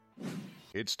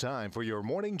It's time for your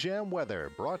Morning Jam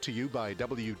weather, brought to you by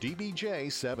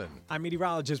WDBJ 7. I'm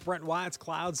meteorologist Brent Watts.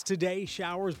 Clouds today,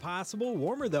 showers possible.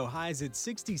 Warmer though, highs at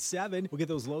 67. We'll get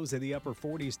those lows in the upper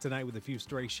 40s tonight with a few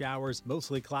stray showers.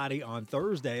 Mostly cloudy on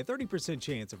Thursday. A 30%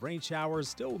 chance of rain showers.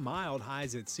 Still mild,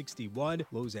 highs at 61.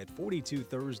 Lows at 42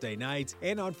 Thursday night.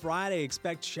 And on Friday,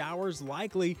 expect showers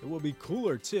likely. It will be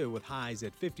cooler too with highs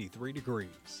at 53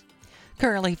 degrees.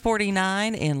 Currently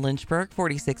 49 in Lynchburg,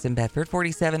 46 in Bedford,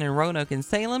 47 in Roanoke and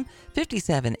Salem,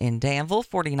 57 in Danville,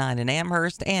 49 in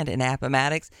Amherst and in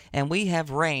Appomattox, and we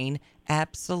have rain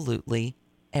absolutely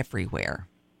everywhere.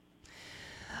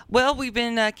 Well, we've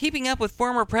been keeping up with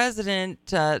former President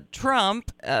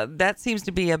Trump. That seems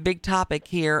to be a big topic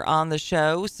here on the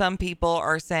show. Some people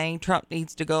are saying Trump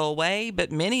needs to go away,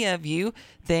 but many of you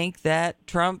think that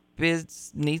Trump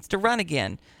needs to run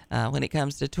again when it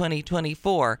comes to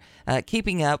 2024.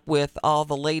 Keeping up with all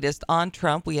the latest on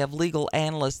Trump, we have legal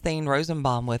analyst Thane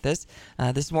Rosenbaum with us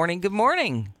this morning. Good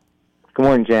morning. Good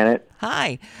morning, Janet.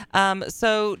 Hi.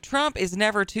 So Trump is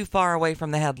never too far away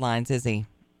from the headlines, is he?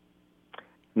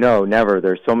 No, never.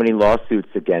 There's so many lawsuits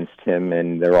against him,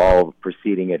 and they're all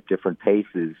proceeding at different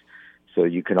paces. So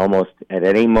you can almost, at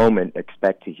any moment,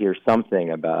 expect to hear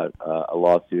something about a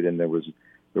lawsuit. And there was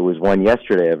one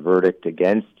yesterday, a verdict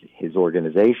against his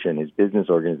organization, his business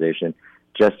organization,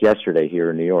 just yesterday here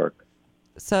in New York.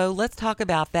 So let's talk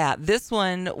about that. This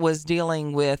one was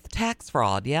dealing with tax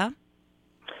fraud, yeah?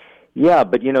 Yeah,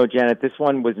 but Janet, this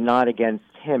one was not against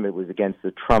him. It was against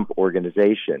the Trump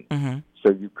organization. Mm-hmm. So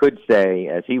you could say,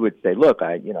 as he would say, look,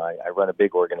 I run a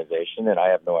big organization and I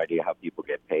have no idea how people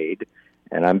get paid,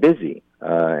 and I'm busy.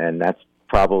 And that's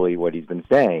probably what he's been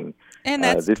saying. And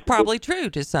that's probably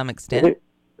true to some extent.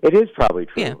 It is probably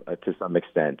true yeah. To some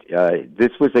extent.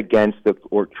 This was against the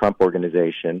Trump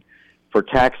organization for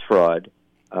tax fraud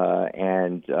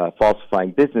and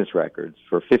falsifying business records.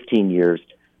 For 15 years,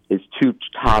 his two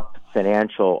top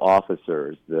financial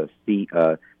officers, the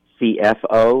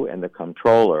CFO and the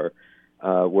comptroller,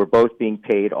 were both being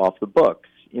paid off the books.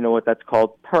 You know what that's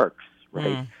called? Perks,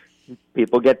 right?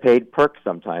 People get paid perks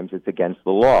sometimes. It's against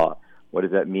the law. What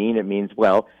does that mean? It means,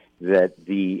 well, that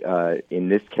in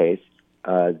this case,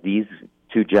 these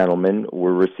two gentlemen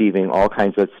were receiving all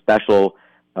kinds of special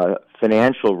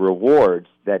financial rewards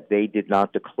that they did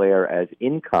not declare as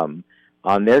income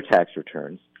on their tax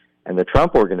returns. And the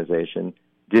Trump organization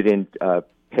didn't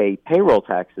pay payroll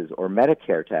taxes or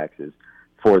Medicare taxes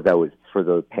for those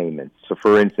payments. So,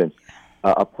 for instance,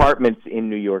 apartments in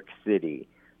New York City,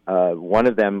 one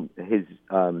of them, his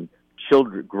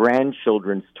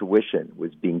grandchildren's tuition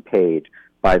was being paid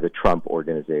by the Trump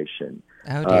organization.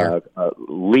 Oh, dear.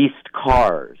 Leased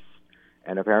cars,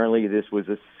 and apparently this was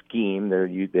a scheme.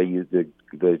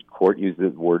 The court used the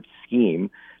word scheme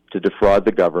to defraud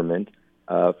the government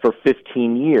for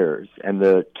 15 years, and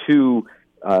the two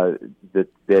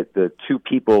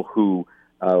people who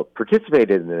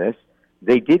participated in this,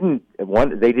 they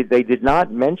did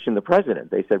not mention the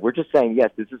president. They said, we're just saying, yes,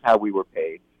 this is how we were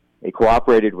paid. They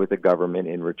cooperated with the government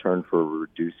in return for a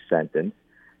reduced sentence.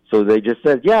 So they just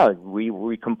said, yeah,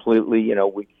 we completely,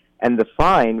 and the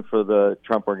fine for the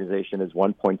Trump organization is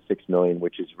 $1.6 million,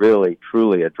 which is really,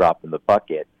 truly a drop in the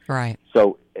bucket. Right.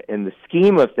 So in the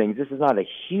scheme of things, this is not a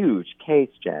huge case,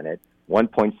 Janet.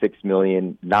 $1.6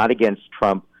 million, not against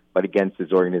Trump, but against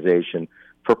his organization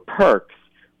for perks,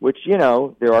 which,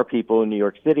 there are people in New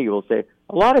York City who will say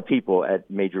a lot of people at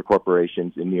major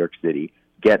corporations in New York City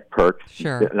get perks.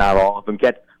 Sure. Not all of them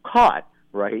get caught,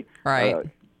 right? Right.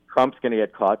 Trump's going to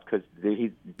get caught because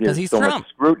there's so Trump. much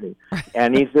scrutiny.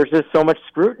 And there's just so much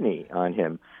scrutiny on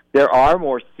him. There are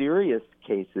more serious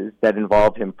cases that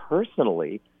involve him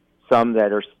personally, some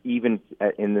that are even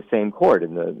in the same court,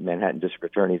 in the Manhattan District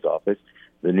Attorney's Office,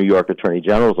 the New York Attorney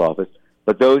General's Office.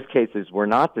 But those cases were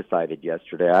not decided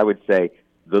yesterday. I would say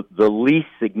the least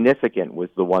significant was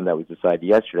the one that was decided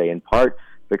yesterday, in part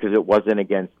because it wasn't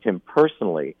against him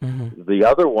personally. Mm-hmm. The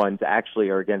other ones actually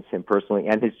are against him personally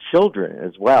and his children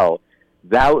as well.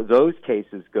 Those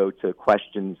cases go to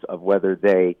questions of whether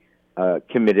they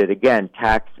committed, again,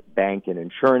 tax, bank, and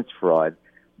insurance fraud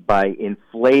by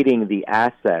inflating the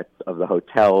assets of the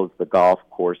hotels, the golf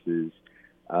courses,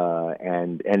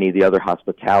 and any of the other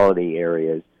hospitality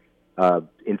areas,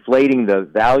 inflating the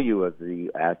value of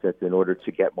the assets in order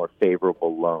to get more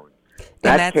favorable loans.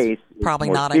 That case is probably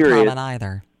more not serious. uncommon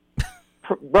either.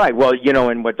 Right. Well,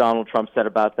 and what Donald Trump said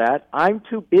about that, I'm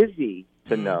too busy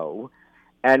to know.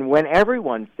 And when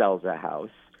everyone sells a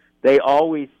house, they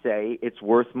always say it's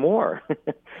worth more.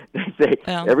 They say,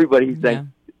 everybody's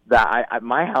saying that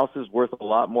my house is worth a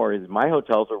lot more. My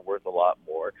hotels are worth a lot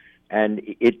more. And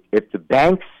if the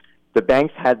banks the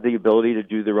banks had the ability to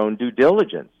do their own due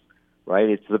diligence, right?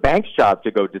 It's the bank's job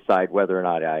to go decide whether or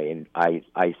not I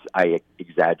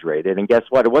exaggerated. And guess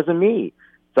what? It wasn't me.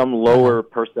 Some lower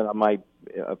person on my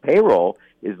payroll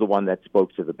is the one that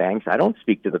spoke to the banks. I don't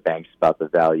speak to the banks about the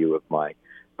value of my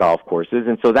golf courses.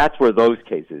 And so that's where those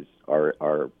cases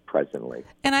are presently.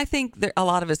 And I think a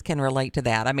lot of us can relate to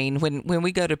that. I mean, when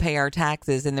we go to pay our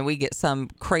taxes and then we get some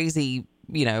crazy,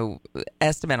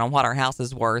 estimate on what our house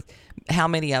is worth, how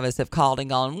many of us have called and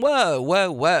gone, whoa,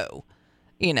 whoa, whoa,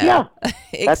 Yeah.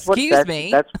 excuse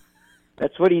me.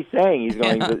 That's what he's saying. He's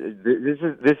going,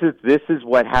 this is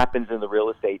what happens in the real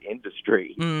estate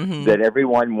industry, that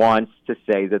everyone wants to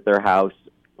say that their house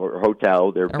or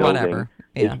hotel, their building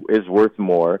is worth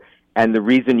more. And the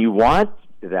reason you want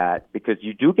that, because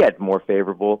you do get more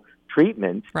favorable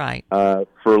treatment for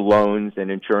loans and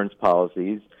insurance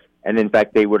policies. And in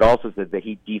fact, they would also say that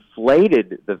he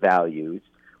deflated the values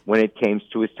when it came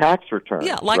to his tax return.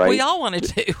 Yeah, like we all want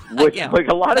to do. Like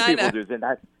a lot of people do. And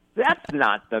that's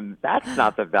not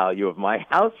the value of my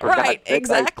house. For right,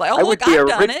 exactly. I've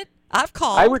done it. I've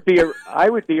called. I would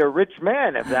be a rich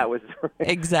man if that was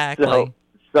exactly.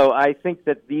 So I think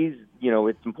that these,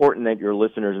 it's important that your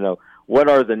listeners know what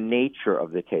are the nature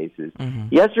of the cases.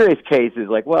 Yesterday's case is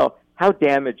like, well, how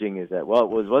damaging is that? Well,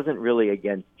 it wasn't really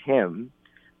against him,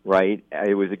 right?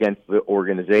 It was against the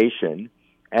organization.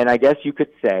 And I guess you could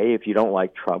say, if you don't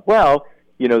like Trump, well,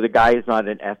 the guy is not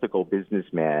an ethical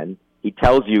businessman. He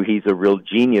tells you he's a real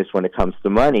genius when it comes to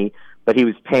money, but he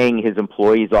was paying his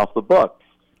employees off the books.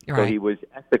 Right. So he was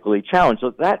ethically challenged. So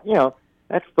that,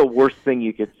 that's the worst thing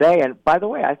you could say. And by the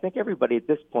way, I think everybody at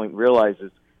this point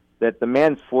realizes that the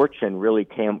man's fortune really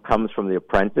comes from The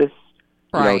Apprentice.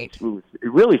 Right. It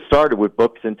really started with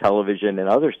books and television and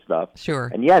other stuff.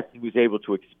 Sure. And yes, he was able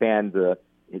to expand the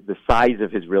size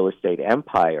of his real estate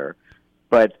empire.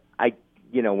 But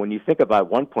when you think about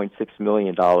 $1.6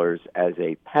 million as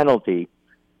a penalty,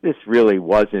 this really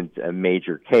wasn't a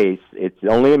major case. It's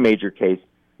only a major case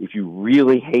if you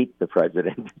really hate the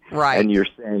president, right? And you're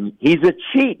saying he's a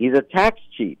cheat, he's a tax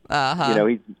cheat.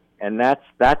 And that's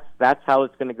how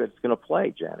it's going to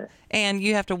play, Janet. And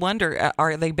you have to wonder,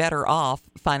 are they better off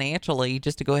financially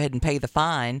just to go ahead and pay the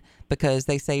fine because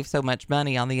they save so much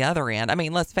money on the other end? I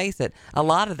mean, let's face it, a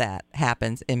lot of that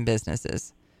happens in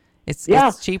businesses. It's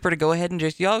cheaper to go ahead and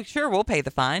just, sure, we'll pay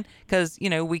the fine because,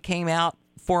 we came out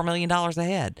 $4 million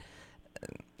ahead.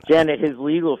 Janet, his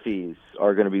legal fees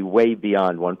are going to be way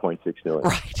beyond $1.6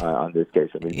 million on this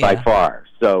case. I mean, by far.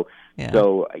 So,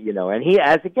 and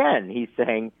he's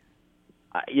saying,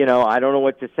 I don't know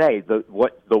what to say.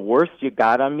 The worst you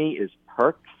got on me is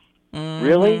perks.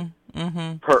 Really?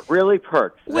 Really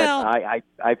perks. Well,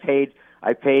 I paid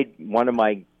one of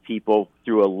my people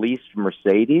through a leased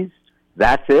Mercedes.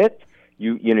 That's it.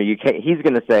 He's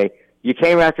going to say, you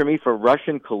came after me for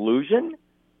Russian collusion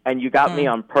and you got me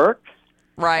on perks.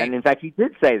 Right. And in fact, he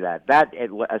did say that. That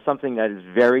is something that is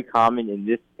very common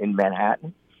in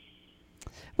Manhattan.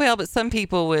 Well, but some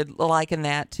people would liken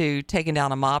that to taking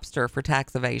down a mobster for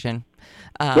tax evasion.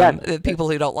 People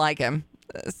who don't like him.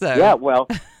 So yeah, well,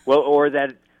 in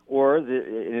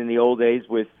the old days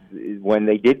when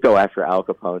they did go after Al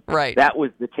Capone, right? That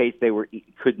was the case they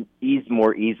could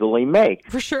more easily make.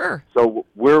 For sure. So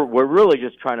we're really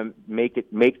just trying to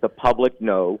make the public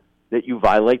know that you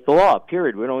violate the law.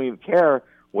 Period. We don't even care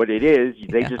what it is.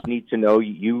 They just need to know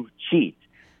you cheat.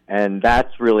 And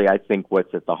that's really, I think,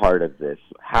 what's at the heart of this.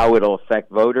 How it'll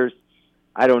affect voters,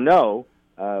 I don't know,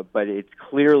 but it's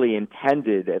clearly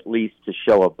intended at least to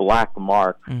show a black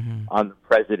mark on the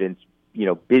president's,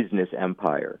 business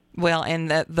empire. Well, and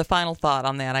the final thought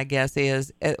on that, I guess,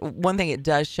 is one thing it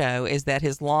does show is that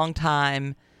his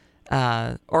longtime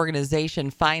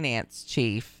organization finance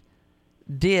chief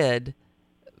did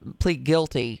plead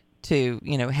guilty to,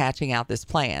 hatching out this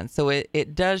plan. So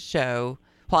it does show,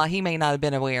 while he may not have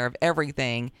been aware of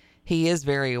everything, he is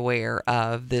very aware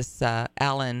of this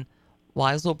Allen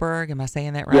Weisselberg. Am I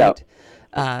saying that right?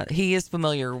 Yeah. He is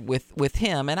familiar with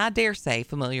him, and I dare say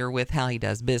familiar with how he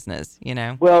does business,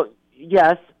 Well,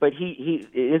 yes, but he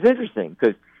it's interesting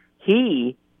because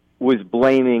he was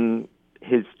blaming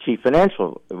his chief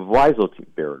financial,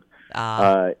 Weisselberg.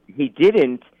 He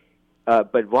didn't,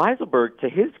 but Weisselberg, to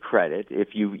his credit, if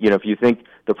you think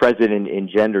the president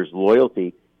engenders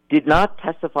loyalty, did not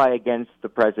testify against the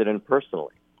president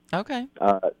personally. Okay.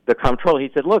 The comptroller,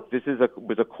 he said, "Look, this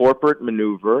was a corporate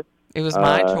maneuver. It was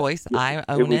my choice. I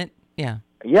own it. Yeah.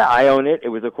 Yeah, I own it. It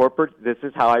was a corporate. This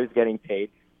is how I was getting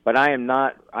paid. But I'm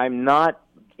not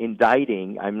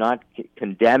indicting. I'm not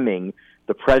condemning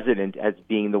the president as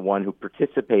being the one who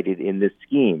participated in this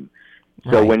scheme.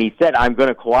 So Right. when he said, I'm going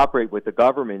to cooperate with the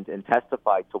government and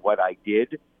testify to what I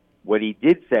did, what he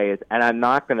did say is, and I'm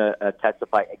not going to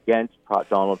testify against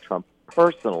Donald Trump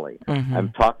personally. Mm-hmm.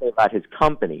 I'm talking about his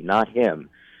company, not him.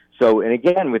 So, and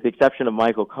again, with the exception of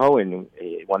Michael Cohen,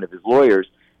 one of his lawyers,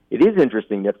 it is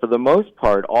interesting that for the most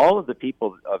part, all of the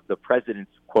people of the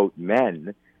president's, quote,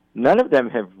 men, none of them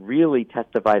have really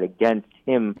testified against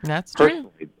him That's true.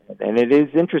 personally. And it is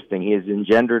interesting. He has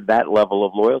engendered that level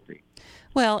of loyalty.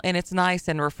 Well, and it's nice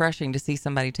and refreshing to see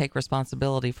somebody take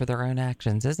responsibility for their own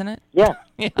actions, isn't it? Yeah,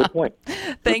 Yeah. good point.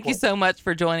 Thank you so much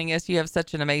for joining us. You have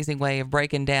such an amazing way of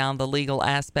breaking down the legal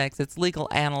aspects. It's legal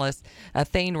analyst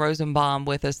Thane Rosenbaum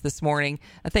with us this morning.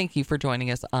 Thank you for joining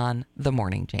us on The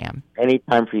Morning Jam.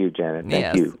 Anytime for you, Janet.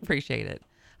 Thank you. Appreciate it.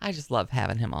 I just love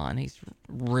having him on. He's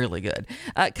really good.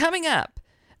 Coming up,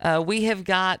 we have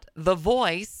got The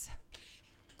Voice.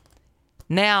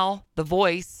 Now, The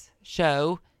Voice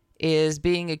show is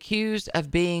being accused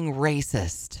of being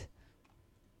racist.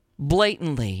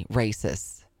 Blatantly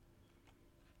racist.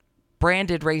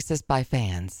 Branded racist by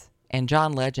fans. And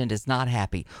John Legend is not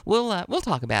happy. We'll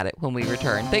talk about it when we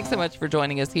return. Thanks so much for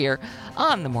joining us here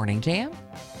on The Morning Jam.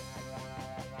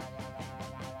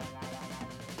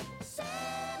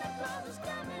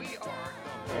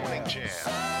 Morning Jam.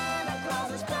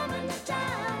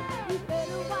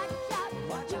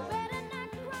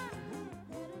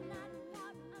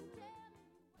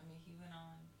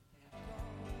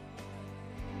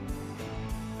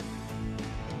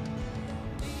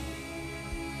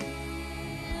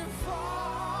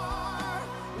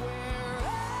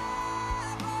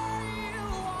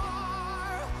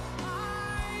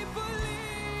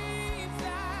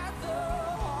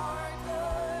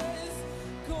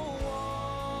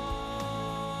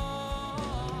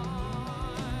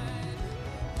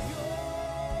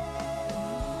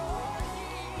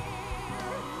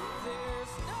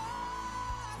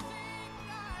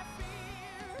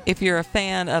 If you're a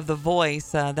fan of The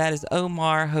Voice, that is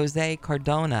Omar Jose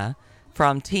Cardona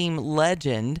from Team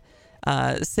Legend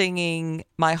singing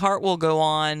My Heart Will Go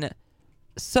On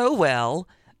so well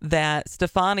that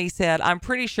Stefani said, I'm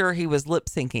pretty sure he was lip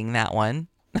syncing that one.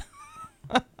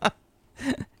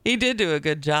 He did do a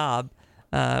good job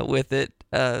with it.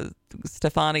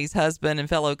 Stefani's husband and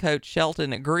fellow coach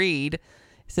Shelton agreed.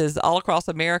 He says, all across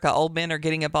America, old men are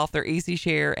getting up off their easy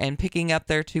share and picking up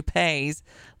their toupees.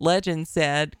 Legend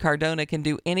said, Cardona can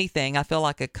do anything. I feel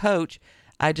like a coach.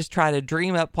 I just try to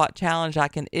dream up what challenge I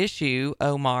can issue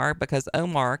Omar because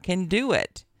Omar can do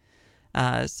it.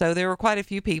 So there were quite a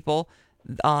few people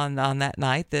on that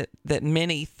night that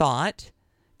many thought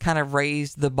kind of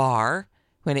raised the bar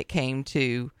when it came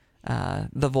to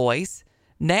The Voice.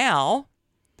 Now,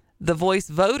 The Voice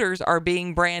voters are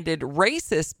being branded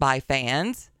racist by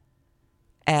fans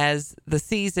as the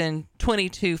season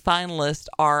 22 finalists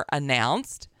are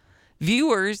announced.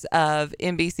 Viewers of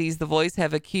NBC's The Voice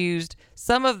have accused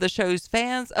some of the show's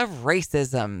fans of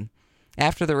racism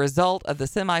after the result of the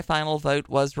semifinal vote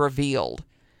was revealed.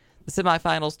 The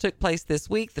semifinals took place this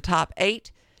week, the top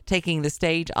 8 taking the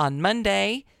stage on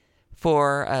Monday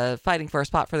for fighting for a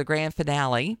spot for the grand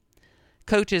finale.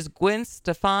 Coaches Gwen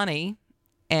Stefani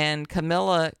and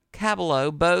Camila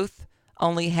Cabello both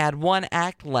only had one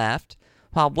act left,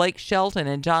 while Blake Shelton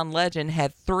and John Legend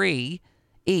had 3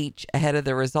 each ahead of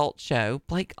the results show.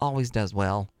 Blake always does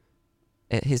well.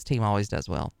 His team always does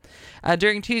well.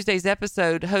 During Tuesday's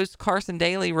episode, host Carson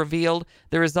Daly revealed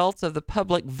the results of the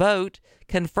public vote,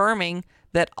 confirming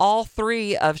that all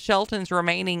 3 of Shelton's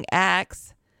remaining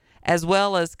acts, as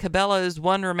well as Cabello's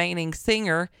one remaining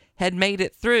singer, had made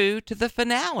it through to the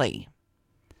finale.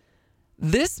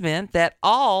 This meant that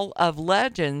all of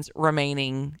Legend's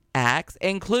remaining acts,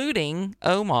 including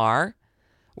Omar,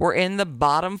 were in the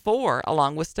bottom 4,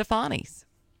 along with Stefani's.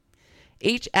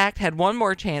 Each act had one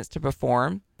more chance to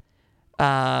perform.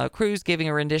 Cruz giving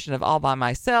a rendition of All By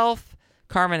Myself,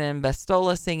 Carmen and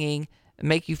Bastola singing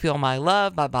Make You Feel My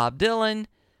Love by Bob Dylan.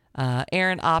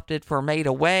 Aaron opted for Made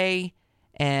Away,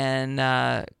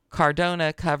 and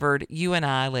Cardona covered You and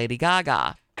I, Lady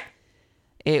Gaga.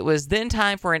 It was then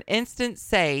time for an instant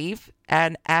save,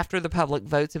 and after the public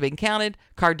votes had been counted,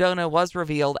 Cardona was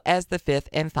revealed as the 5th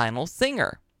and final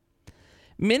singer.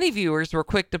 Many viewers were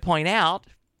quick to point out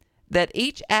that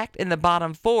each act in the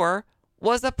bottom 4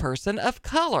 was a person of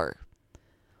color,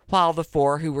 while the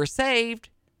 4 who were saved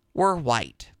were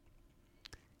white.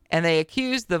 And they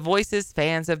accused the Voice's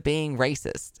fans of being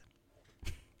racist.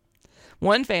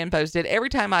 One fan posted, every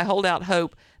time I hold out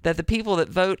hope that the people that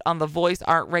vote on The Voice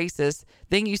aren't racist,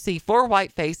 then you see 4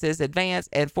 white faces advance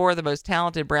and 4 of the most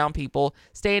talented brown people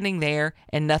standing there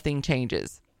and nothing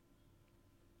changes.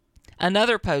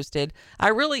 another posted, I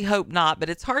really hope not, but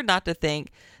it's hard not to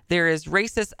think there is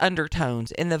racist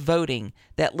undertones in the voting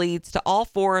that leads to all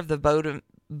 4 of the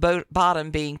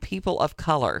bottom being people of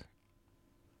color.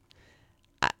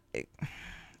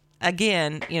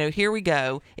 Again, here we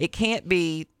go. It can't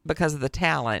be because of the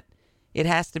talent. It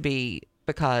has to be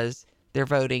because they're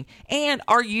voting. And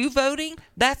are you voting?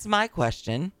 That's my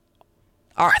question.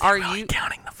 Are you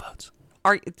counting the votes?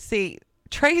 See,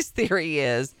 Trey's theory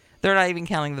is they're not even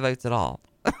counting the votes at all.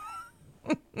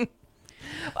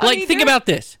 Think about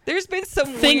this. There's been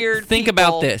some weird. Think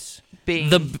about this.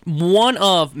 One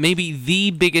of maybe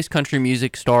the biggest country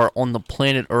music star on the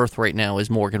planet Earth right now is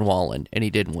Morgan Wallen, and he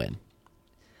didn't win.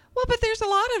 Well, but there's a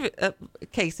lot of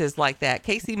cases like that.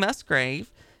 Casey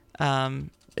Musgrave.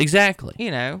 Exactly.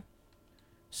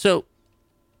 So,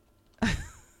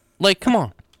 come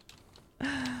on.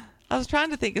 I was trying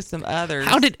to think of some others.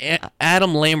 How did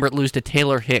Adam Lambert lose to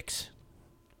Taylor Hicks?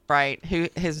 Right, who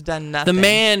has done nothing. The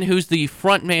man who's the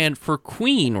front man for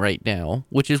Queen right now,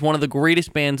 which is one of the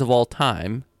greatest bands of all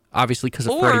time, obviously because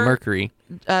of Freddie Mercury.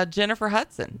 Jennifer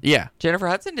Hudson. Yeah. Jennifer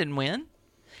Hudson didn't win.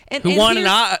 Who won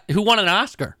an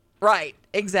Oscar? Right,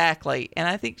 exactly. And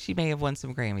I think she may have won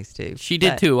some Grammys too. She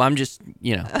did too. I'm just,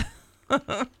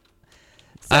 I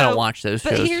don't watch those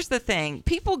shows. But here's the thing.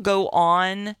 People go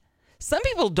on. Some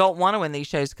people don't want to win these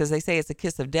shows because they say it's a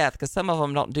kiss of death because some of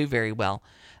them don't do very well.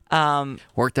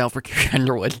 Worked out for Carrie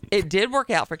Underwood. It did work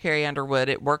out for Carrie Underwood.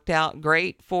 It worked out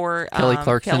great for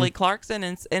Kelly Clarkson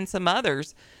and some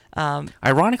others.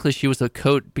 Ironically, she was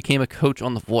became a coach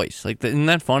on The Voice. Isn't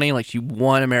that funny? She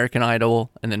won American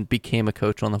Idol and then became a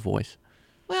coach on The Voice.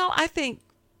 Well, I think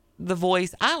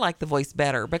I like The Voice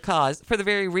better because for the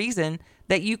very reason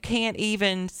that you can't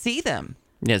even see them.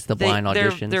 Yes, the blind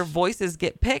auditions. Their voices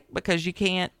get picked because you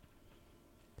can't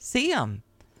see them.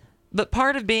 But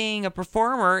part of being a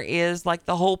performer is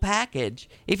the whole package.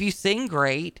 If you sing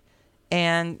great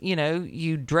and,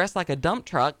 you dress like a dump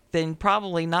truck, then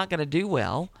probably not going to do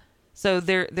well. So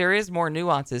there is more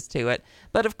nuances to it.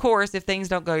 But, of course, if things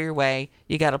don't go your way,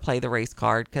 you got to play the race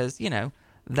card because,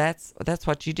 that's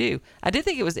what you do. I did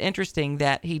think it was interesting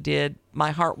that he did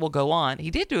My Heart Will Go On.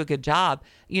 He did do a good job.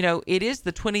 It is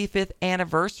the 25th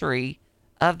anniversary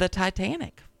of the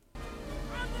Titanic.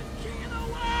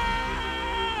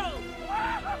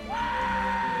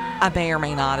 I may or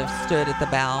may not have stood at the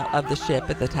bow of the ship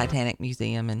at the Titanic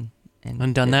Museum and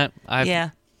done that.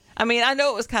 Yeah. I mean, I know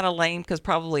it was kind of lame because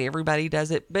probably everybody does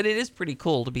it, but it is pretty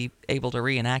cool to be able to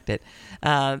reenact it.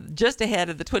 Just ahead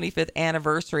of the 25th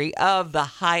anniversary of the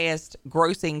highest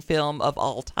grossing film of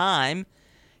all time,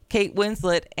 Kate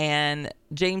Winslet and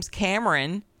James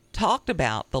Cameron talked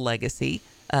about the legacy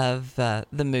of the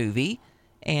movie.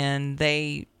 And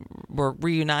they were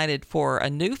reunited for a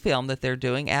new film that they're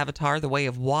doing, Avatar: The Way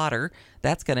of Water.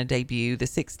 That's going to debut the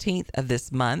 16th of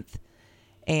this month.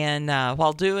 And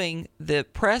while doing the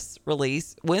press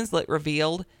release, Winslet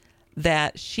revealed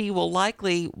that she will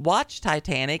likely watch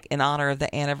Titanic in honor of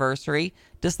the anniversary,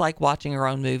 just like watching her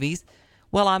own movies.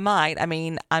 Well, I might. I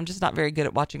mean, I'm just not very good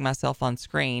at watching myself on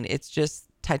screen. It's just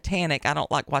Titanic. I don't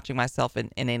like watching myself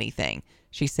in anything,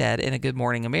 she said in a Good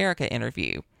Morning America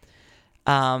interview.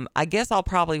 I guess I'll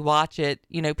probably watch it.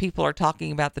 People are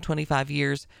talking about the 25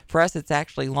 years. For us, it's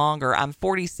actually longer. I'm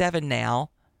 47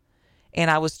 now,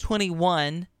 and I was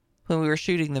 21 when we were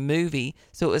shooting the movie,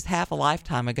 so it was half a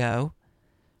lifetime ago.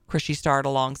 Of course, she starred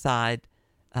alongside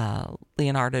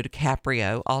Leonardo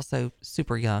DiCaprio, also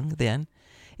super young then.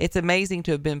 It's amazing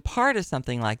to have been part of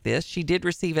something like this. She did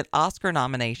receive an Oscar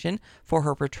nomination for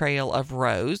her portrayal of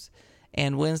Rose,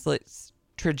 and Winslet's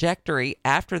trajectory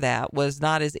after that was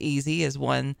not as easy as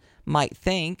one might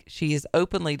think. She has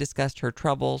openly discussed her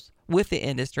troubles with the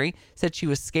industry, said she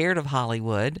was scared of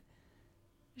Hollywood.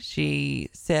 She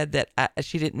said that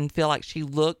she didn't feel like she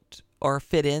looked or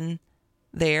fit in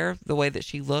there the way that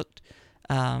she looked.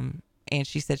 And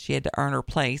she said she had to earn her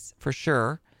place for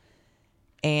sure.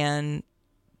 And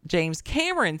James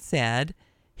Cameron said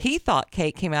he thought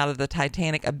Kate came out of the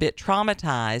Titanic a bit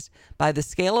traumatized by the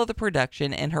scale of the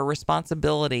production and her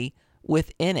responsibility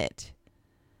within it.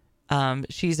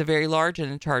 She's a very large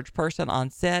and in charge person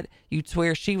on set. You'd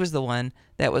swear she was the one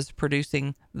that was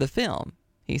producing the film,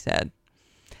 he said.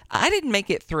 I didn't make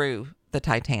it through the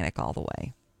Titanic all the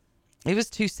way. It was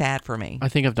too sad for me. I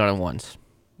think I've done it once.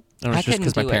 And it was just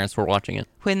because my parents were watching it.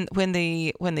 When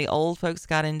the old folks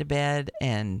got into bed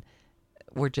and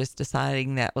were just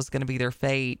deciding that was going to be their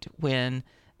fate, when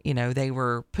they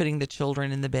were putting the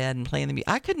children in the bed and playing the music,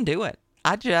 I couldn't do it.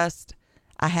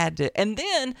 I had to. And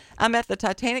then I'm at the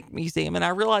Titanic Museum and I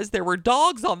realized there were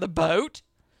dogs on the boat.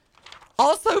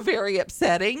 Also very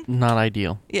upsetting. Not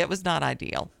ideal. Yeah, it was not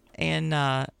ideal.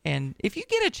 And if you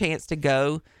get a chance to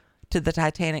go to the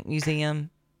Titanic Museum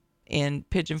in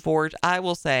Pigeon Forge, I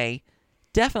will say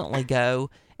definitely go.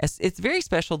 It's very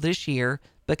special this year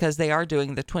because they are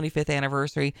doing the 25th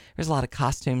anniversary. There's a lot of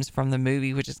costumes from the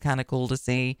movie, which is kind of cool to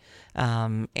see.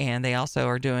 And they also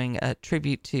are doing a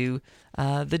tribute to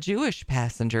the Jewish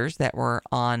passengers that were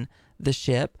on the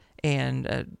ship,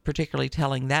 and particularly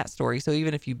telling that story. So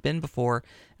even if you've been before,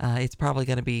 it's probably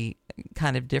going to be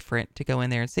kind of different to go in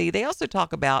there and see. They also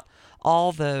talk about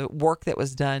all the work that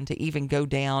was done to even go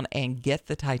down and get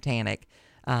the Titanic,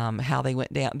 how they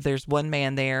went down. There's one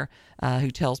man there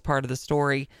who tells part of the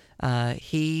story.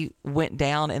 He went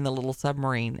down in the little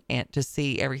submarine and to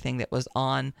see everything that was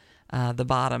on the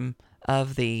bottom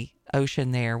of the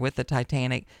ocean there with the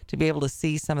Titanic, to be able to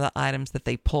see some of the items that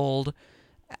they pulled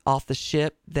off the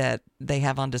ship that they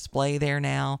have on display there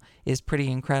now is pretty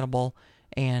incredible.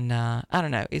 And I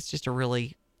don't know, it's just a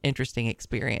really interesting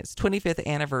experience. 25th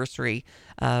anniversary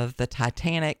of the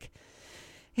Titanic,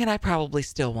 and I probably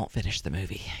still won't finish the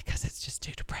movie because it's just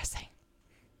too depressing.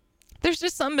 There's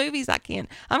just some movies I can't.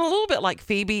 I'm a little bit like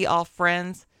Phoebe off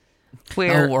Friends,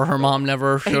 where her mom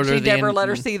never showed her she the never end. let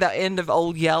her see the end of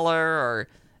Old Yeller or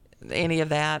any of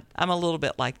that. I'm a little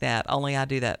bit like that, only I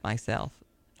do that myself.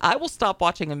 I will stop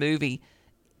watching a movie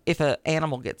if an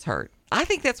animal gets hurt. I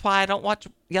think that's why I don't watch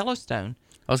Yellowstone.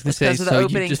 I was going to say, so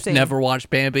you just never watched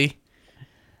Bambi?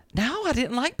 No, I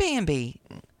didn't like Bambi.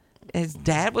 His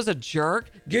dad was a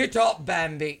jerk. Get up,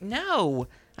 Bambi. No,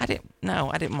 I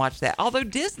didn't watch that. Although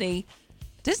Disney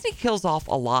kills off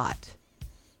a lot.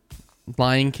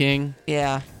 Lion King?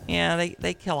 Yeah,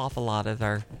 they kill off a lot of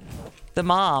the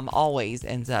mom always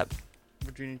ends up,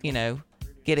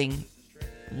 getting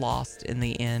lost in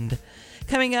the end.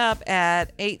 Coming up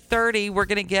at 8:30, we're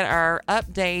going to get our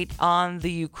update on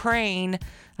the Ukraine.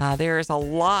 There's a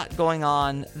lot going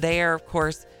on there. Of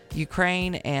course,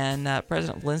 Ukraine, and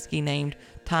President Zelensky named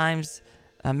Times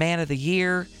Man of the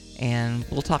Year, and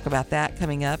we'll talk about that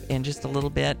coming up in just a little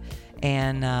bit,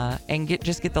 and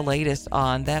get the latest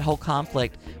on that whole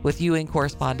conflict with UN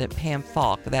correspondent Pam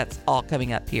Falk. That's all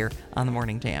coming up here on the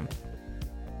Morning Jam.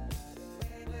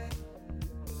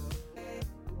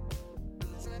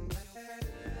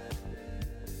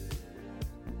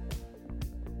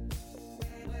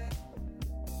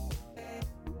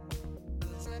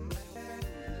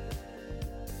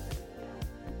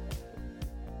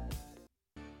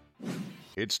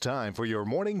 It's time for your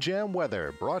Morning Jam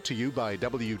weather, brought to you by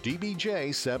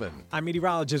WDBJ 7. I'm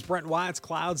meteorologist Brent Watts.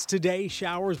 Clouds today,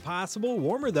 showers possible.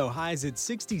 Warmer though, highs at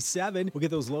 67. We'll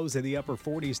get those lows in the upper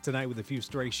 40s tonight with a few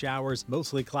stray showers.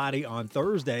 Mostly cloudy on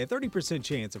Thursday. A 30%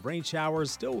 chance of rain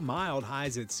showers. Still mild,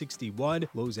 highs at 61.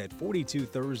 Lows at 42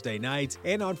 Thursday night.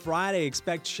 And on Friday,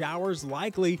 expect showers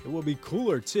likely. It will be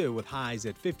cooler too, with highs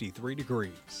at 53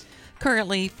 degrees.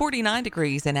 Currently 49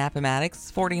 degrees in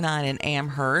Appomattox, 49 in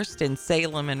Amherst, in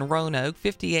Salem and Roanoke,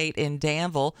 58 in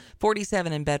Danville,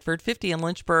 47 in Bedford, 50 in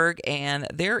Lynchburg, and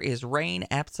there is rain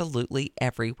absolutely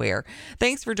everywhere.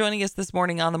 Thanks for joining us this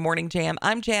morning on the Morning Jam.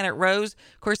 I'm Janet Rose.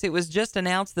 Of course, it was just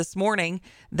announced this morning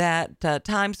that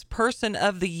Times Person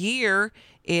of the Year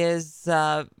is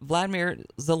Vladimir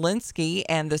Zelensky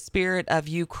and the spirit of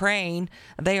Ukraine.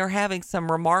 They are having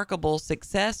some remarkable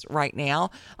success right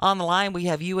now. On the line, we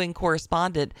have UN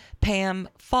correspondent Pam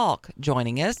Falk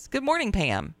joining us. Good morning,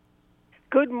 Pam.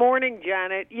 Good morning,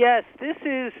 Janet. Yes, this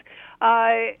is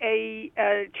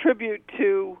a tribute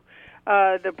to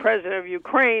the president of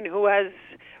Ukraine, who has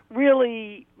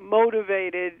really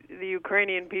motivated the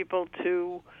Ukrainian people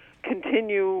to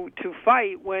continue to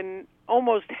fight when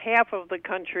almost half of the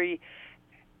country,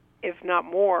 if not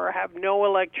more, have no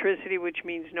electricity, which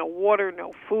means no water,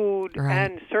 no food, right,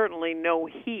 and certainly no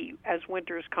heat as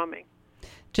winter's coming.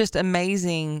 Just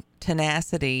amazing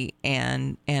tenacity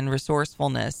and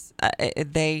resourcefulness.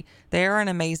 They are an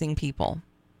amazing people.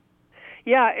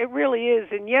 Yeah, it really is.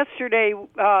 And yesterday,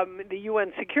 the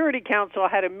UN Security Council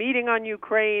had a meeting on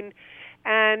Ukraine,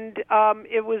 and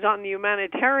it was on the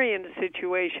humanitarian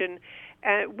situation.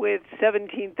 With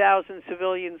 17,000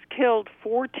 civilians killed,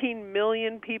 14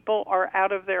 million people are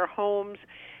out of their homes,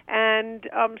 and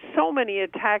so many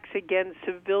attacks against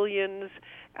civilians,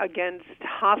 against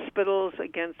hospitals,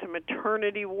 against a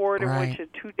maternity ward right, in which a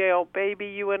 2-day-old baby,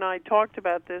 you and I talked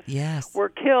about this, yes, were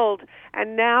killed.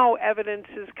 And now evidence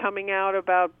is coming out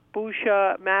about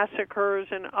Bucha massacres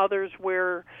and others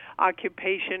where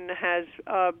occupation has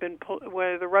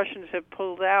where the Russians have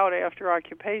pulled out after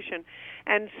occupation,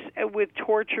 and with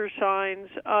torture signs.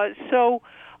 So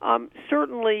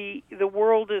certainly the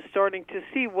world is starting to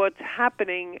see what's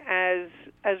happening as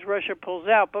Russia pulls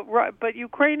out. But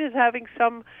Ukraine is having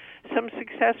some some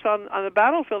success on the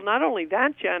battlefield. Not only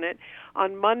that, Janet,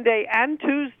 on Monday and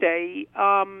Tuesday,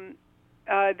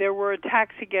 there were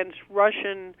attacks against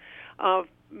Russian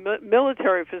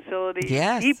military facilities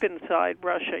deep inside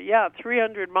Russia.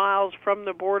 300 miles from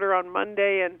the border on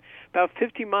Monday and about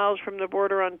 50 miles from the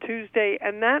border on Tuesday,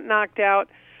 and that knocked out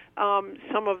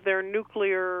some of their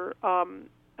nuclear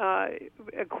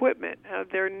equipment,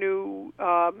 their new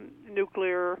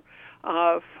nuclear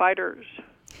fighters.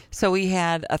 So we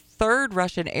had a third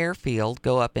Russian airfield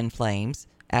go up in flames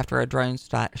after a drone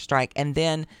strike, and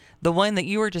then the one that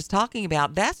you were just talking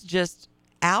about, that's just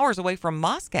hours away from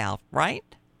Moscow, right?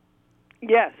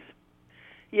 Yes.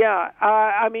 Yeah.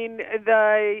 I mean,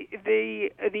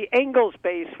 the Engels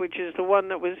base, which is the one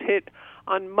that was hit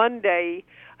on Monday,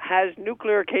 has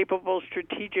nuclear-capable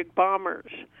strategic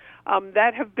bombers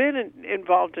that have been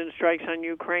involved in strikes on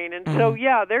Ukraine, and so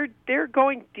they're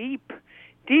going deep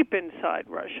inside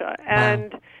Russia,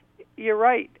 and you're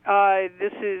right.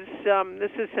 This is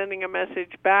sending a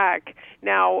message back.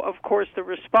 Now, of course, the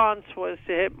response was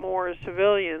to hit more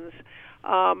civilians,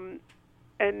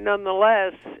 and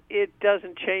nonetheless, it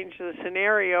doesn't change the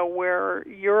scenario where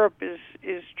Europe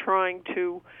is trying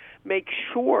to make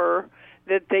sure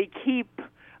that they keep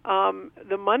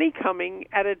the money coming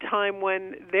at a time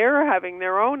when they're having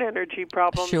their own energy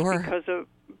problems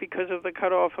because of the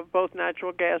cutoff of both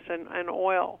natural gas and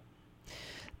oil.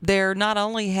 They're not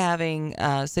only having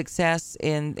success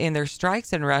in their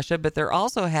strikes in Russia, but they're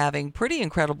also having pretty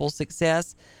incredible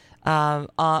success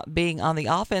being on the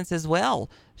offense as well,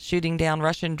 shooting down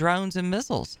Russian drones and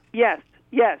missiles. Yes.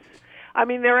 I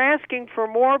mean, they're asking for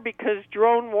more because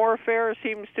drone warfare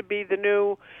seems to be the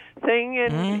new thing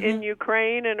in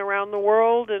Ukraine and around the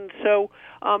world, and so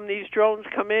these drones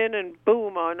come in and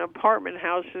boom, an apartment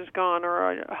house is gone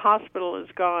or a hospital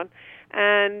is gone,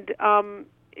 and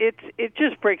it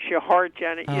just breaks your heart,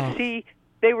 Janet. You see,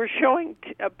 they were showing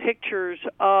pictures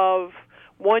of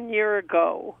 1 year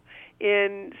ago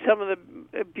in some of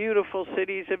the beautiful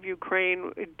cities of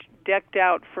Ukraine decked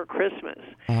out for Christmas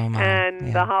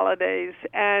and the holidays.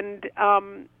 And,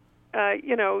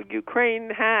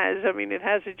 Ukraine it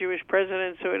has a Jewish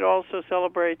president, so it also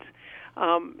celebrates,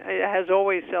 it has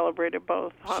always celebrated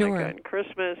both Hanukkah and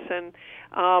Christmas. And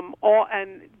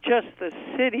and just the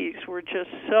cities were just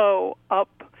so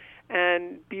up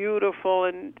and beautiful,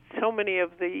 and so many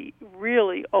of the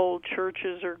really old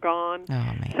churches are gone.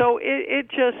 So it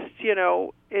just,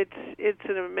 it's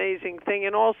an amazing thing.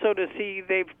 And also to see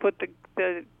they've put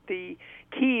the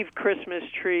Kyiv Christmas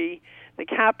tree, the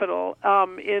capital,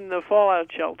 in the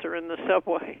fallout shelter in the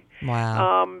subway.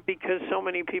 Wow. Because so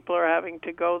many people are having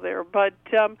to go there. But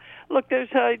look,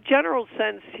 there's a general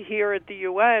sense here at the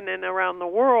UN and around the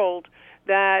world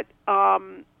that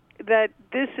that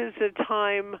this is a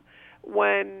time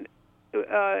when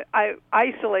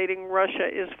isolating Russia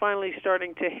is finally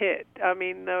starting to hit. I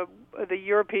mean, the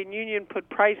European Union put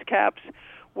price caps,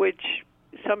 which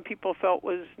some people felt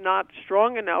was not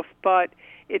strong enough, but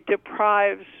it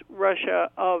deprives Russia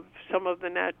of some of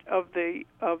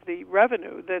the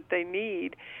revenue that they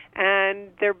need, and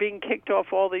they're being kicked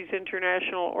off all these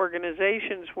international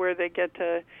organizations where they get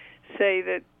to say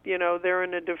that they're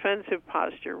in a defensive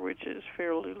posture, which is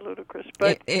fairly ludicrous.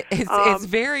 But it's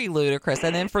very ludicrous,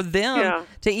 and then for them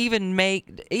to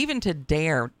even to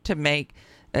dare to make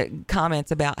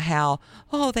comments about how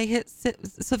they hit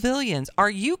civilians. Are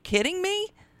you kidding me?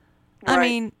 Right. I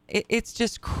mean, it's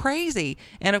just crazy.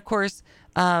 And of course,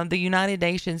 the United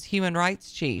Nations Human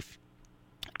Rights Chief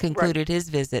concluded his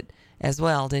visit as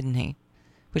well, didn't he?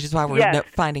 Which is why we're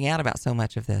finding out about so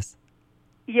much of this.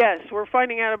 Yes, we're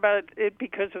finding out about it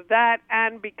because of that,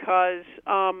 and because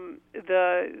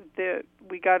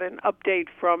we got an update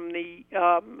from the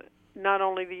not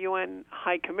only the UN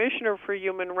High Commissioner for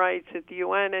Human Rights at the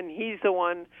UN, and he's the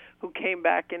one who came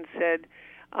back and said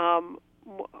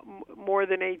more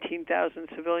than 18,000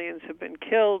 civilians have been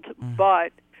killed,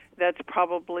 but that's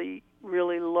probably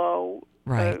really low.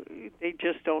 Right. They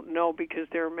just don't know because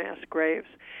they're mass graves.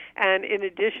 And in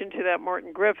addition to that,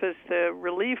 Martin Griffiths, the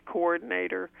relief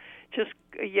coordinator, just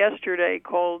yesterday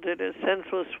called it a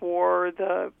senseless war,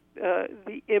 the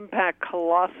impact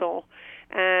colossal,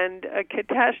 and a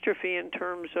catastrophe in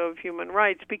terms of human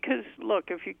rights. Because, look,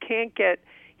 if you can't get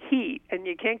heat and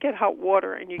you can't get hot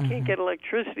water and you can't get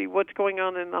electricity, what's going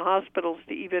on in the hospitals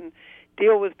to even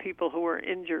deal with people who are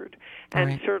injured,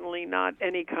 and certainly not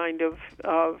any kind of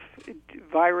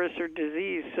virus or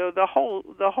disease. So the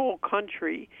whole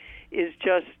country is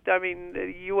just, I mean,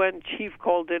 the UN chief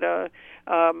called it a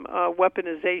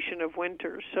weaponization of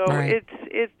winter. So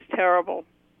it's terrible.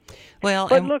 Well,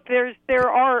 but look, there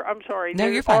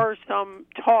are some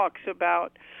talks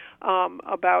about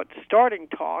about starting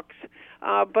talks.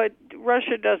 But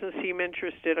Russia doesn't seem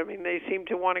interested. I mean, they seem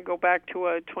to want to go back to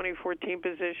a 2014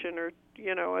 position, or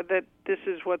that this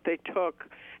is what they took,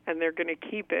 and they're going to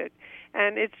keep it.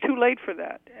 And it's too late for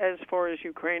that, as far as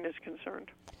Ukraine is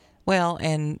concerned. Well,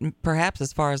 and perhaps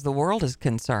as far as the world is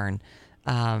concerned,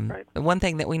 Right. One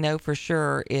thing that we know for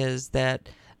sure is that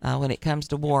when it comes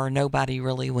to war, nobody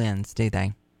really wins, do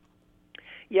they?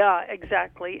 Yeah,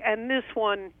 exactly. And this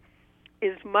one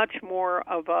is much more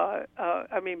of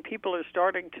people are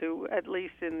starting to, at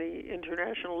least in the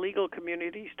international legal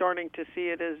community, starting to see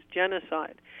it as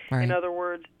genocide. Right. In other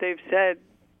words, they've said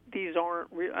these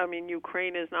aren't,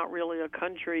 Ukraine is not really a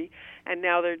country, and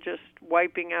now they're just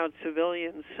wiping out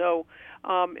civilians. So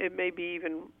it may be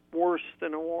even worse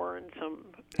than a war in some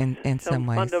ways.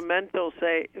 fundamental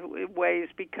ways,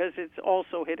 because it's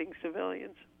also hitting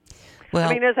civilians. Well,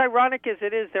 I mean, as ironic as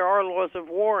it is, there are laws of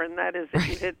war, and that is that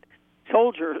you hit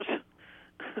soldiers.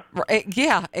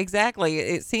 Yeah, exactly.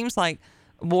 It seems like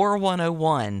War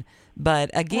 101. But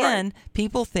again, Right.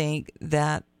 people think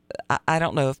that, I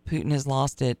don't know if Putin has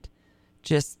lost it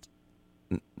just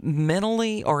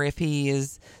mentally, or if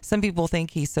some people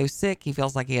think he's so sick, he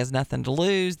feels like he has nothing to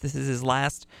lose. This is his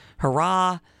last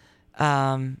hurrah.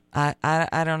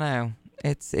 I don't know.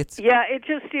 It's Yeah, it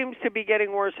just seems to be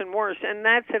getting worse and worse, and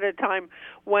that's at a time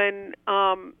when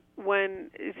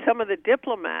some of the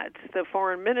diplomats, the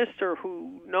foreign minister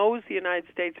who knows the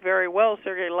United States very well,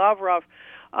 Sergei Lavrov,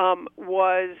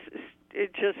 was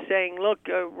just saying, look,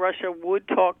 Russia would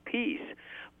talk peace,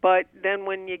 but then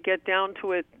when you get down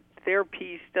to it, their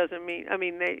peace doesn't mean. I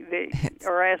mean, they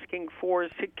are asking for,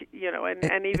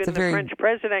 and even the French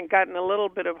president got in a little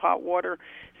bit of hot water,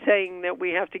 saying that we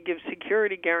have to give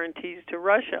security guarantees to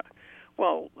Russia.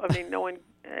 Well, I mean, no one,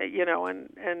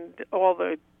 and all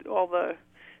the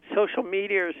social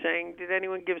media are saying, did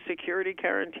anyone give security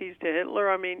guarantees to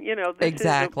Hitler? I mean,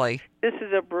 exactly. This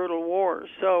is a brutal war.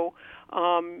 So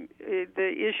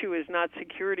the issue is not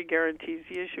security guarantees.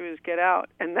 The issue is get out.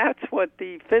 And that's what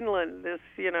the Finland,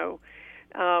 Sanna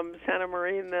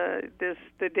Marin,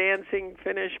 the dancing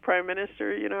Finnish prime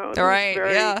minister, Right,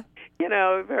 very, yeah.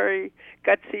 Very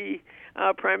gutsy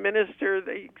prime minister.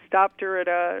 They stopped her at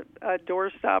a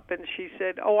doorstop, and she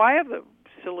said, I have the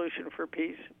solution for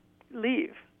peace.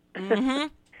 Leave. Mm-hmm.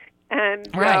 And,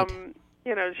 right.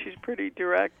 She's pretty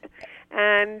direct.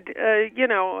 And,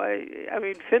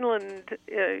 Finland,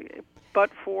 but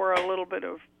for a little bit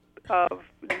of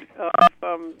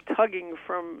tugging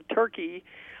from Turkey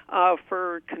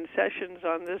for concessions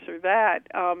on this or that,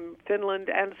 Finland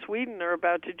and Sweden are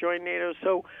about to join NATO.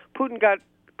 So Putin got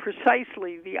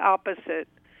precisely the opposite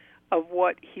of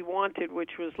what he wanted,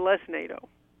 which was less NATO.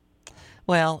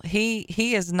 Well,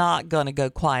 he is not going to go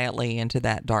quietly into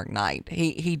that dark night.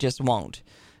 He just won't.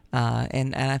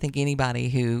 And I think anybody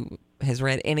who has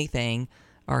read anything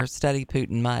or studied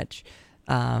Putin much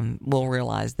will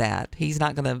realize that. He's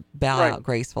not going to bow out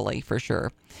gracefully, for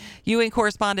sure. UN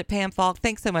correspondent Pam Falk,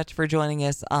 thanks so much for joining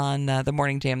us on the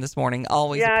Morning Jam this morning.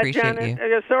 Always appreciate Janet,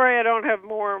 you. Sorry I don't have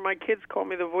more. My kids call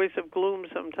me the voice of gloom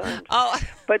sometimes.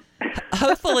 But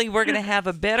hopefully we're going to have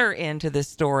a better end to this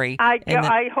story.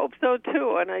 I hope so,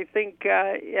 too. And I think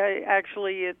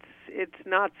actually it's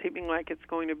not seeming like it's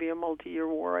going to be a multi-year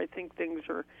war. I think things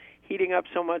are heating up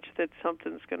so much that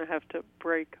something's going to have to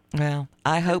break. Well,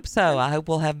 I hope so. I hope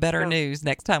we'll have better news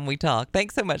next time we talk.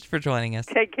 Thanks so much for joining us.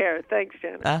 Take care. Thanks,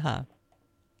 Janet.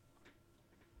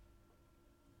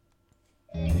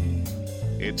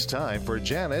 It's time for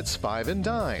Janet's 5 and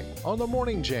Dine on the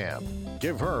Morning Jam.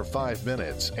 Give her 5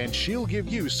 minutes, and she'll give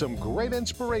you some great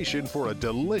inspiration for a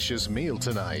delicious meal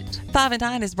tonight. 5 and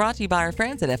Dine is brought to you by our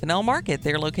friends at F&L Market.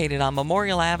 They're located on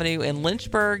Memorial Avenue in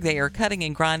Lynchburg. They are cutting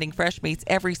and grinding fresh meats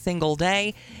every single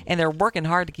day, and they're working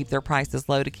hard to keep their prices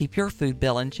low to keep your food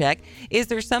bill in check. Is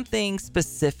there something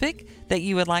specific that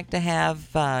you would like to have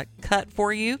cut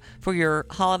for you for your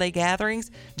holiday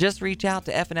gatherings? Just reach out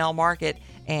to F&L Market,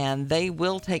 and they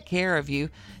will take care of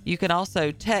you. You can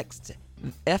also text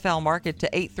FL Market to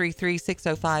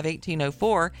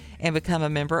 833-605-1804 and become a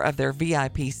member of their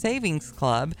VIP Savings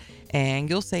Club, and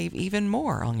you'll save even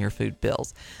more on your food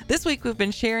bills. This week we've been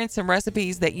sharing some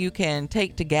recipes that you can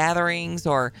take to gatherings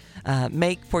or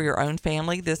make for your own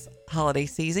family this holiday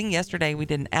season. Yesterday we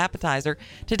did an appetizer.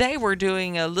 Today we're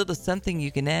doing a little something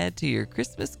you can add to your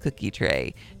Christmas cookie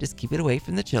tray. Just keep it away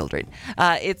from the children.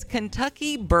 It's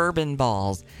Kentucky bourbon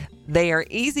balls. They are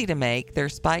easy to make. They're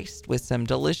spiced with some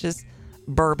delicious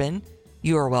bourbon.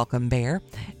 You are welcome, Bear.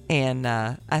 And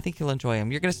I think you'll enjoy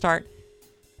them. You're going to start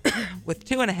with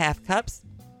 2.5 cups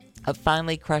of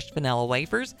finely crushed vanilla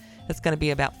wafers. That's going to be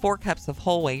about 4 cups of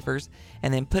whole wafers,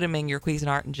 and then put them in your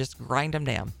Cuisinart and just grind them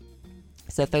down.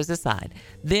 Set those aside.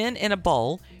 Then in a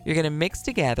bowl, you're going to mix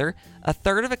together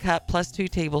 1/3 of a cup plus 2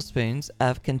 tablespoons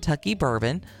of Kentucky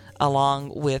bourbon,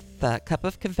 along with a cup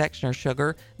of confectioner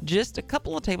sugar, just a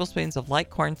couple of tablespoons of light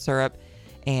corn syrup,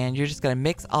 and you're just going to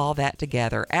mix all that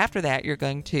together. After that, you're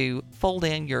going to fold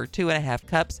in your 2.5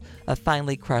 cups of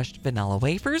finely crushed vanilla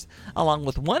wafers, along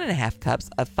with 1.5 cups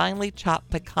of finely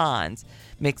chopped pecans.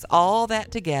 Mix all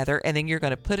that together, and then you're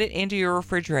going to put it into your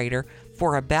refrigerator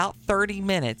for about 30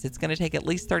 minutes. It's going to take at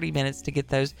least 30 minutes to get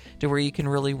those to where you can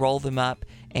really roll them up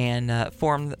and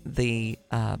form the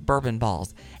bourbon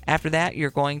balls. After that, you're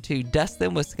going to dust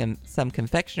them with some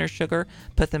confectioner sugar,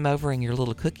 put them over in your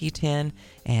little cookie tin,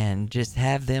 and just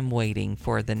have them waiting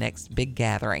for the next big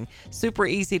gathering. Super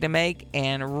easy to make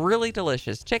and really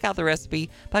delicious. Check out the recipe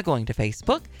by going to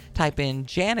Facebook. Type in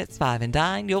Janet's Five and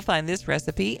Dine. You'll find this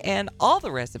recipe and all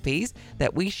the recipes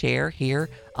that we share here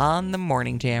on the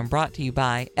Morning Jam, brought to you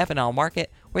by F&L Market,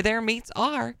 where their meats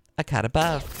are a cut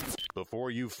above.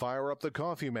 Before you fire up the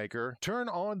coffee maker, turn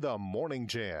on the Morning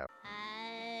Jam.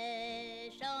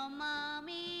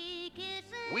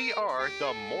 We are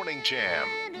the Morning Jam.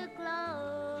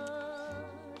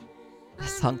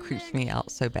 This song creeps me out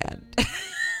so bad.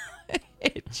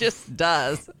 It just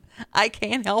does. I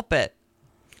can't help it.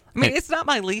 I mean, it's not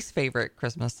my least favorite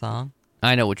Christmas song.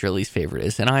 I know what your least favorite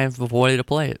is, and I have avoided to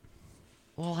play it.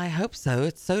 Well, I hope so.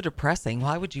 It's so depressing.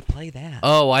 Why would you play that?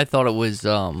 Oh, I thought it was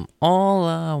All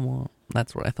I Want.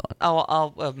 That's what I thought.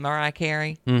 Oh, Mariah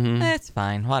Carey? Mm-hmm. That's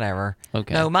fine. Whatever.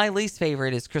 Okay. No, my least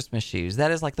favorite is Christmas Shoes.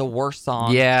 That is like the worst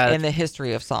song in the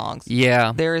history of songs.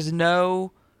 Yeah. There is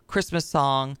no Christmas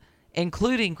song,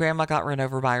 including Grandma Got Run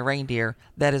Over by a Reindeer,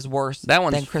 that is worse than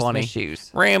Christmas funny.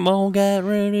 Shoes. Grandma got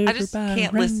run over I just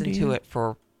can't listen to it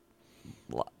for...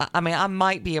 I mean, I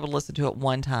might be able to listen to it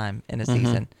one time in a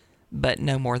season, but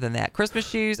no more than that. Christmas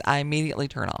Shoes, I immediately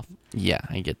turn off. Yeah,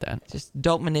 I get that. Just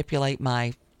don't manipulate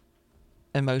my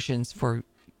emotions for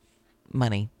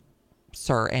money,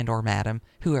 sir and or madam,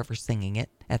 whoever's singing it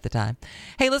at the time.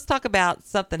 Hey, let's talk about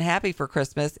something happy for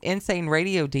Christmas. Insane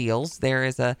Radio Deals. There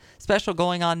is a special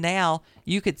going on now.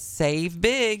 You could save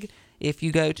big if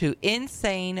you go to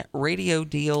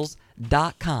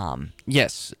insaneradiodeals.com.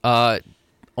 Yes,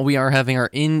 we are having our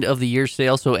end of the year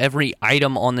sale, so every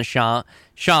item on the shop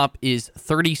is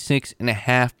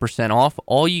 36.5% off.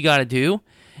 All you got to do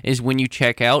is when you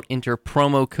check out, enter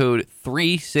promo code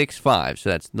 365. So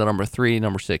that's the number 3,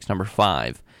 number 6, number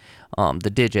 5,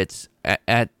 the digits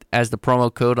as the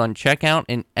promo code on checkout,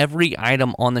 and every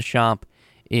item on the shop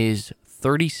is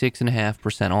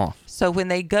 36.5% off. So when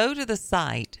they go to the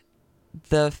site,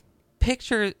 the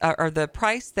picture or the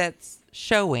price that's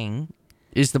showing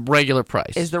is the regular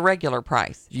price. Is the regular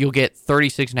price. You'll get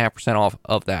 36.5% off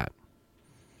of that.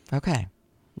 Okay.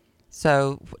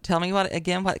 So tell me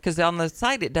because on the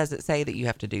site it doesn't say that you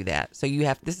have to do that. So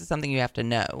this is something you have to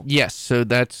know. Yes, so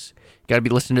that's got to be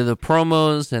listening to the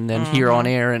promos and then here on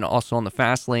air and also on the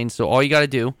fast lane. So all you got to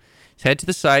do is head to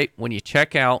the site. When you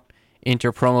check out,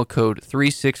 enter promo code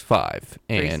 365.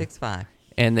 365.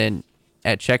 And then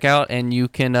at checkout, and you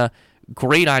can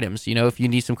great items. You know, if you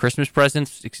need some Christmas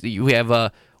presents, you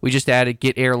have we just added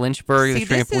Get Air Lynchburg, the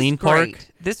trampoline park.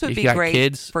 This would be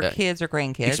great for kids or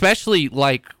grandkids. Especially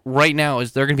like right now,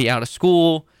 as they're going to be out of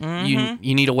school. You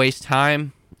need to waste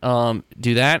time.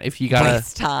 Do that if you got to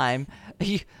waste time.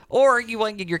 Or you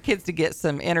want your kids to get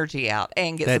some energy out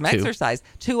and get some exercise.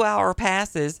 2-hour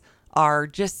passes are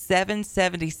just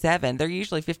 $7.77. They're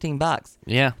usually $15.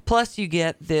 Yeah. Plus you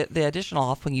get the additional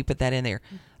off when you put that in there.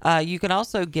 You can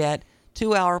also get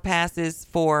 2-hour passes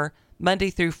for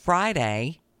Monday through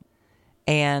Friday,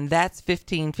 and that's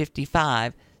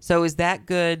 $15.55. So is that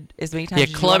good? As many times?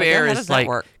 Yeah, Club Air is like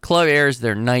Club Air is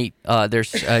their night.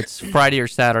 There's it's Friday or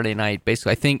Saturday night,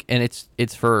 basically. I think, and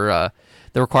it's for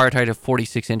the required height of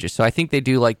 46 inches. So I think they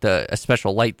do like a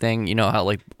special light thing. You know how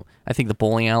like I think the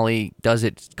bowling alley does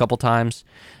it a couple times,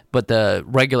 but the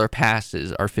regular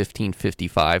passes are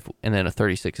 $15.55 and then a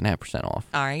 36.5% off.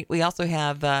 All right. We also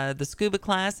have the scuba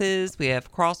classes. We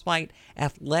have Crosswhite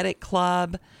Athletic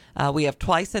Club. We have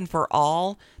Twice and For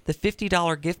All. The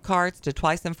 $50 gift cards to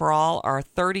Twice and For All are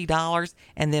 $30.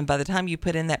 And then by the time you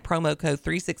put in that promo code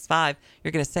 365,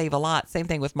 you're going to save a lot. Same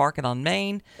thing with Market on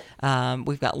Main.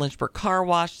 We've got Lynchburg Car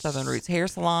Wash, Southern Roots Hair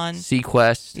Salon.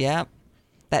 Sequest. Yep.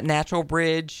 That Natural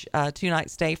Bridge 2-night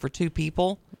stay for 2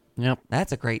 people. Yep.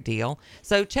 That's a great deal.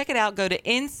 So check it out. Go to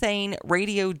Insane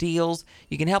Radio Deals.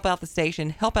 You can help out the station,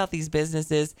 help out these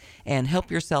businesses, and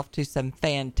help yourself to some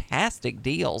fantastic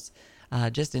deals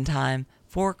just in time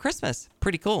for Christmas.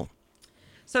 Pretty cool.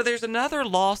 So there's another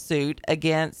lawsuit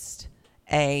against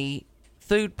a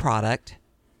food product,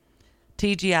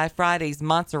 TGI Fridays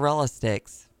mozzarella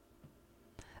sticks.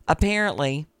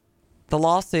 Apparently, the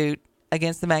lawsuit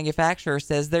against the manufacturer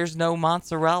says there's no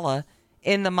mozzarella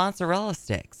in the mozzarella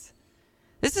sticks.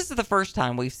 This is the first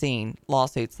time we've seen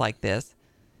lawsuits like this.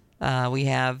 We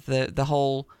have the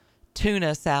whole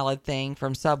tuna salad thing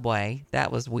from Subway.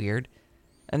 That was weird.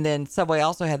 And then Subway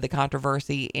also had the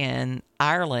controversy in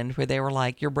Ireland where they were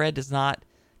like, your bread does not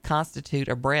constitute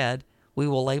a bread. We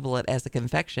will label it as a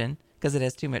confection because it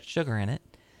has too much sugar in it.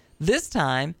 This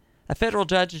time, a federal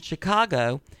judge in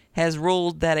Chicago has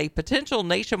ruled that a potential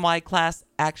nationwide class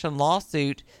action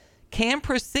lawsuit can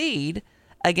proceed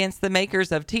against the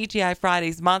makers of TGI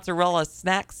Fridays mozzarella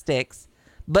snack sticks,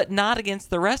 but not against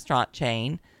the restaurant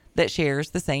chain that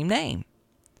shares the same name.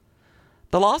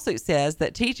 The lawsuit says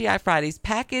that TGI Fridays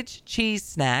packaged cheese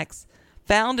snacks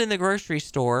found in the grocery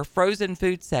store frozen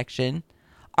food section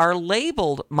are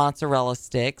labeled mozzarella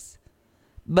sticks,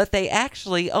 but they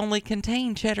actually only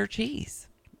contain cheddar cheese.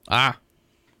 The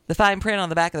fine print on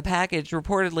the back of the package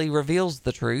reportedly reveals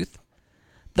the truth.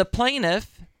 The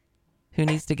plaintiff, who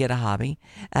needs to get a hobby,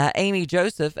 Amy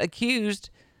Joseph, accused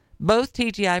both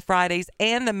TGI Fridays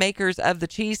and the makers of the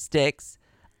cheese sticks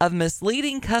of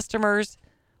misleading customers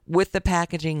with the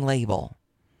packaging label.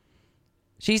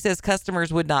 She says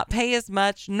customers would not pay as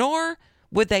much, nor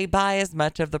would they buy as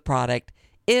much of the product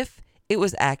if it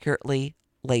was accurately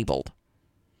labeled.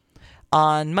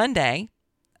 On Monday,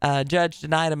 a judge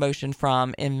denied a motion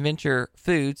from Inventure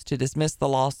Foods to dismiss the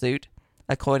lawsuit,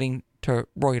 according to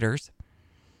Reuters.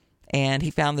 And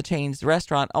he found the chain's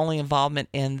restaurant only involvement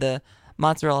in the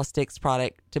mozzarella sticks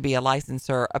product to be a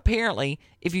licensor. Apparently,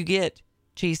 if you get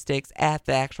cheese sticks at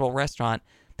the actual restaurant,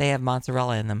 they have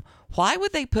mozzarella in them. Why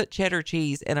would they put cheddar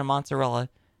cheese in a mozzarella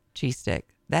cheese stick?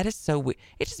 That is so weird.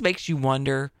 It just makes you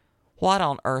wonder what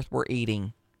on earth we're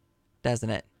eating, doesn't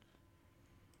it?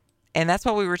 And that's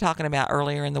what we were talking about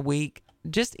earlier in the week.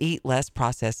 Just eat less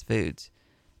processed foods,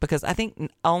 because I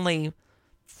think only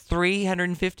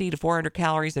 350 to 400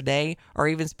 calories a day are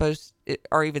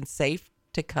even safe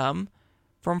to come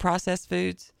from processed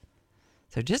foods.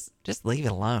 So just leave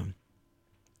it alone.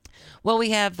 Well,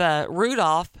 we have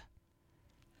Rudolph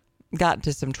got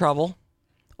into some trouble.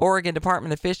 Oregon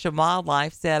Department of Fish and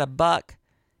Wildlife said a buck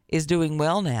is doing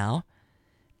well now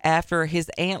after his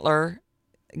antler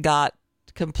got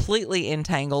completely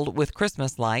entangled with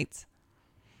Christmas lights.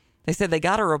 They said they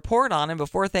got a report on him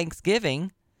before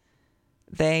Thanksgiving.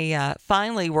 They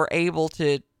finally were able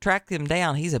to track him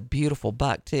down. He's a beautiful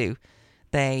buck, too.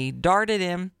 They darted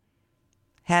him,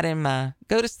 had him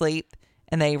go to sleep,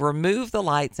 and they removed the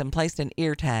lights and placed an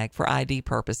ear tag for ID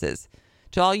purposes.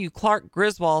 To all you Clark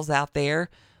Griswolds out there,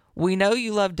 we know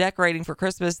you love decorating for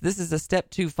Christmas. This is a step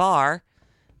too far.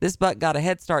 This buck got a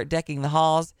head start decking the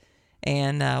halls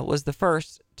and was the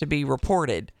first to be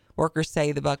reported. Workers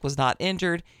say the buck was not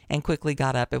injured and quickly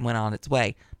got up and went on its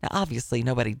way. Now, obviously,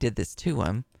 nobody did this to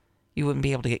him. You wouldn't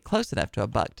be able to get close enough to a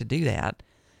buck to do that.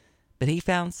 But he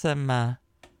found some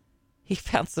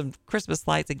Christmas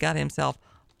lights and got himself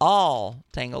all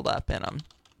tangled up in them.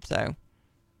 So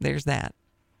there's that.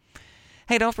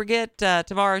 Hey, don't forget,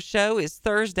 tomorrow's show is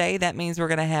Thursday. That means we're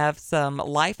going to have some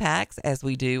life hacks as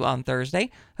we do on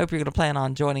Thursday. Hope you're going to plan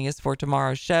on joining us for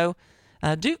tomorrow's show.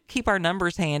 Do keep our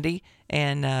numbers handy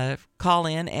and call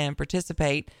in and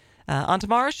participate. On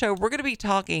tomorrow's show, we're going to be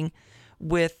talking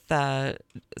with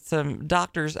some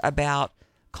doctors about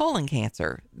colon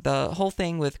cancer. The whole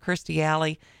thing with Kirstie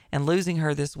Alley and losing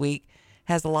her this week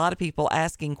has a lot of people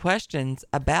asking questions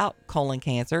about colon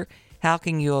cancer. How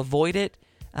can you avoid it?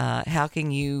 How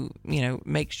can you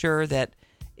make sure that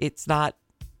it's not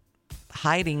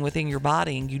hiding within your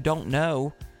body and you don't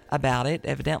know about it?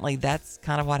 Evidently, that's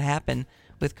kind of what happened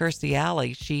with Kirstie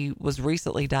Alley. She was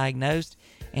recently diagnosed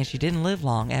and she didn't live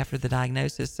long after the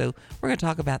diagnosis. So we're going to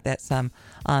talk about that some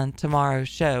on tomorrow's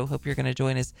show. Hope you're going to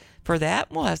join us for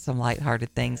that. We'll have some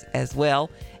lighthearted things as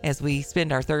well as we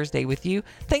spend our Thursday with you.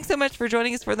 Thanks so much for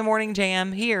joining us for the Morning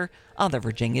Jam here on the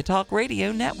Virginia Talk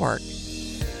Radio Network.